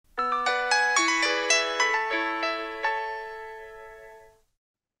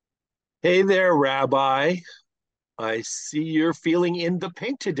Hey there, Rabbi. I see you're feeling in the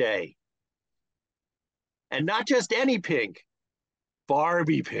pink today. And not just any pink,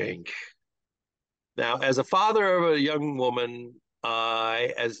 Barbie pink. Now, as a father of a young woman,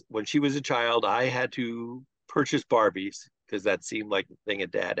 as when she was a child, I had to purchase Barbies because that seemed like the thing a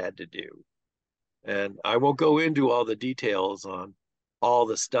dad had to do. And I won't go into all the details on all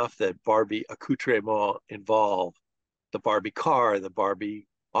the stuff that Barbie accoutrement involve. The Barbie car, the Barbie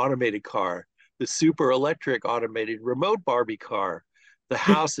automated car, the super electric automated remote Barbie car, the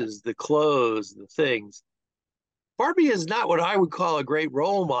houses, the clothes, the things. Barbie is not what I would call a great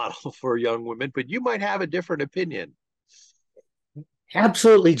role model for young women, but you might have a different opinion.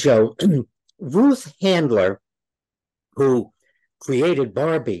 Absolutely, Joe. Ruth Handler, who created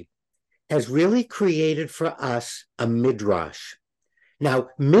Barbie, has really created for us a midrash. Now,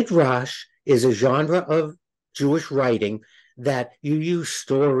 midrash is a genre of Jewish writing that you use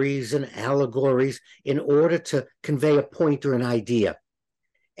stories and allegories in order to convey a point or an idea.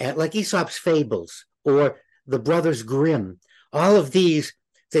 Like Aesop's fables or the Brothers Grimm, all of these,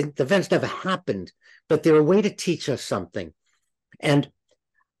 the events never happened, but they're a way to teach us something. And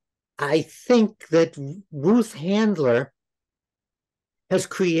I think that Ruth Handler has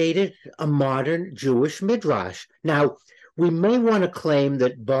created a modern Jewish midrash. Now, we may want to claim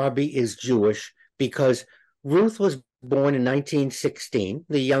that Barbie is Jewish because Ruth was born in 1916,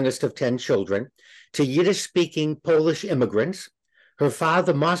 the youngest of 10 children, to Yiddish speaking Polish immigrants. Her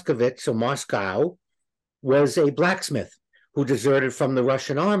father, Moskowitz or Moscow, was a blacksmith who deserted from the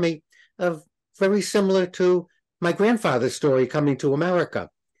Russian army, very similar to my grandfather's story coming to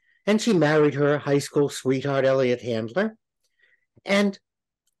America. And she married her high school sweetheart, Elliot Handler. And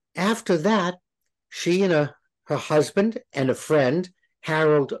after that, she and her husband and a friend,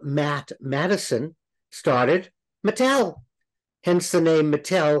 Harold Matt Madison, started Mattel, hence the name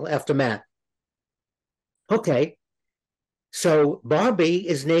Mattel after Matt. Okay, so Barbie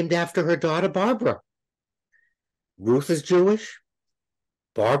is named after her daughter Barbara. Ruth is Jewish,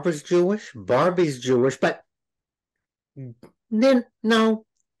 Barbara's Jewish, Barbie's Jewish, but then no,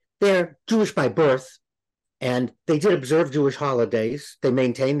 they're Jewish by birth, and they did observe Jewish holidays. They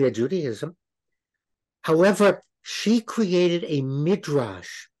maintained their Judaism. However, she created a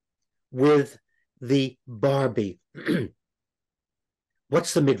midrash with the Barbie.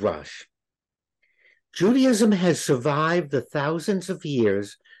 What's the midrash? Judaism has survived the thousands of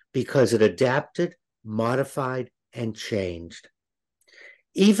years because it adapted, modified, and changed.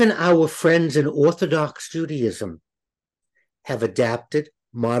 Even our friends in Orthodox Judaism have adapted,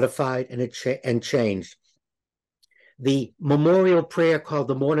 modified, and changed. The memorial prayer called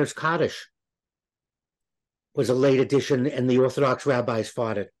the Mourner's Kaddish was a late addition, and the Orthodox rabbis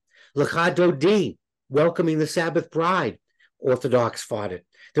fought it. Lecha Dodi, welcoming the Sabbath bride, Orthodox fought it.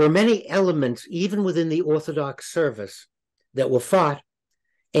 There are many elements, even within the Orthodox service, that were fought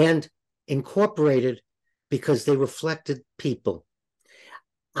and incorporated because they reflected people.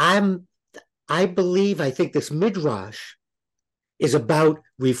 I think this midrash is about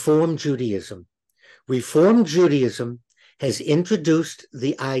Reform Judaism. Reform Judaism has introduced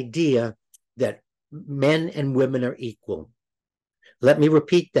the idea that men and women are equal. Let me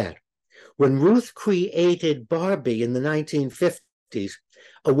repeat that. When Ruth created Barbie in the 1950s,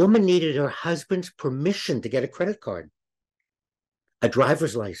 a woman needed her husband's permission to get a credit card, a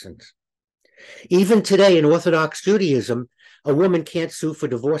driver's license. Even today in Orthodox Judaism, a woman can't sue for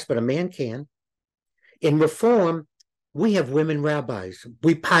divorce, but a man can. In Reform, we have women rabbis.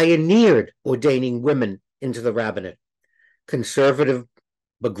 We pioneered ordaining women into the rabbinate. Conservative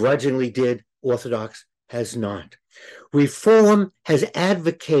begrudgingly did, Orthodox has not. Reform has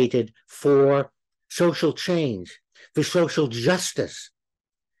advocated for social change, for social justice,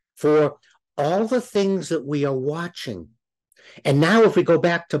 for all the things that we are watching. And now, if we go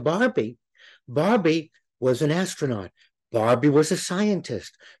back to Barbie, Barbie was an astronaut. Barbie was a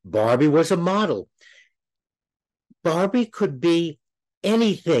scientist. Barbie was a model. Barbie could be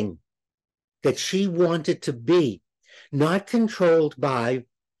anything that she wanted to be, not controlled by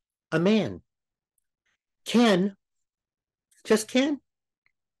a man. Ken, just Ken,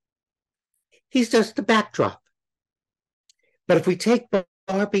 he's just the backdrop. But if we take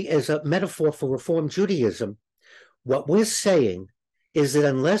Barbie as a metaphor for Reform Judaism, what we're saying is that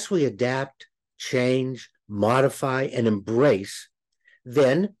unless we adapt, change, modify, and embrace,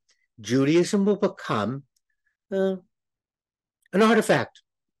 then Judaism will become an artifact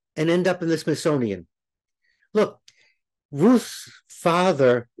and end up in the Smithsonian. Look, Ruth's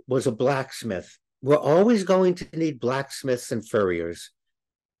father was a blacksmith. We're always going to need blacksmiths and furriers.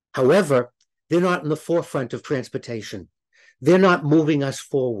 However, they're not in the forefront of transportation. They're not moving us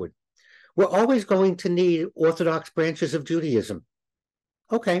forward. we're always going to need orthodox branches of Judaism.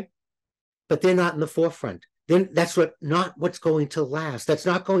 Okay, but they're not in the forefront. Then that's not what's going to last. That's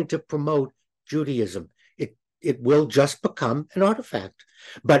not going to promote Judaism. It will just become an artifact.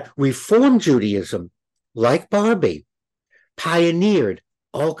 But Reform Judaism, like Barbie, pioneered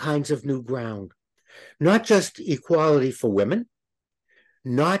all kinds of new ground. Not just equality for women,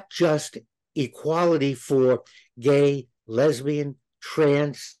 not just equality for gay, lesbian,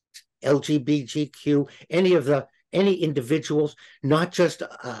 trans, LGBTQ, any individuals, not just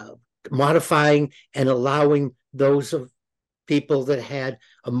modifying and allowing those of people that had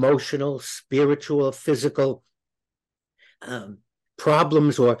emotional, spiritual, physical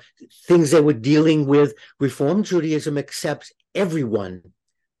problems or things they were dealing with. Reform Judaism accepts everyone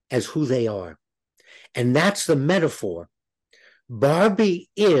as who they are. And that's the metaphor. Barbie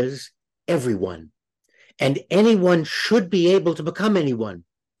is everyone, and anyone should be able to become anyone.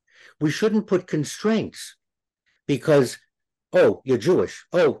 We shouldn't put constraints because, oh, you're Jewish,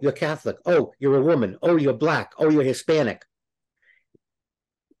 oh, you're Catholic, oh, you're a woman, oh, you're Black, oh, you're Hispanic.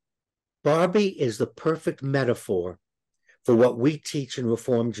 Barbie is the perfect metaphor for what we teach in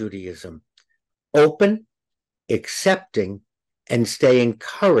Reform Judaism. Open, accepting, and staying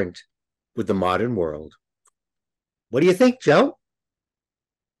current with the modern world. What do you think, Joe?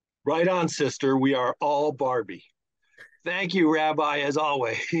 Right on, sister. We are all Barbie. Thank you, Rabbi, as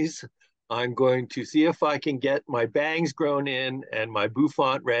always. I'm going to see if I can get my bangs grown in and my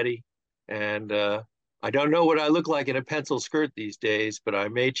bouffant ready. And I don't know what I look like in a pencil skirt these days, but I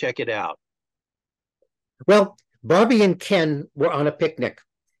may check it out. Well, Barbie and Ken were on a picnic,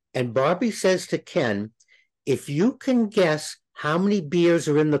 and Barbie says to Ken, if you can guess how many beers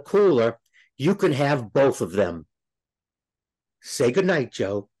are in the cooler, you can have both of them. Say goodnight,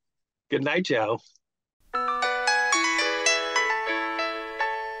 Joe. Good night, Joe.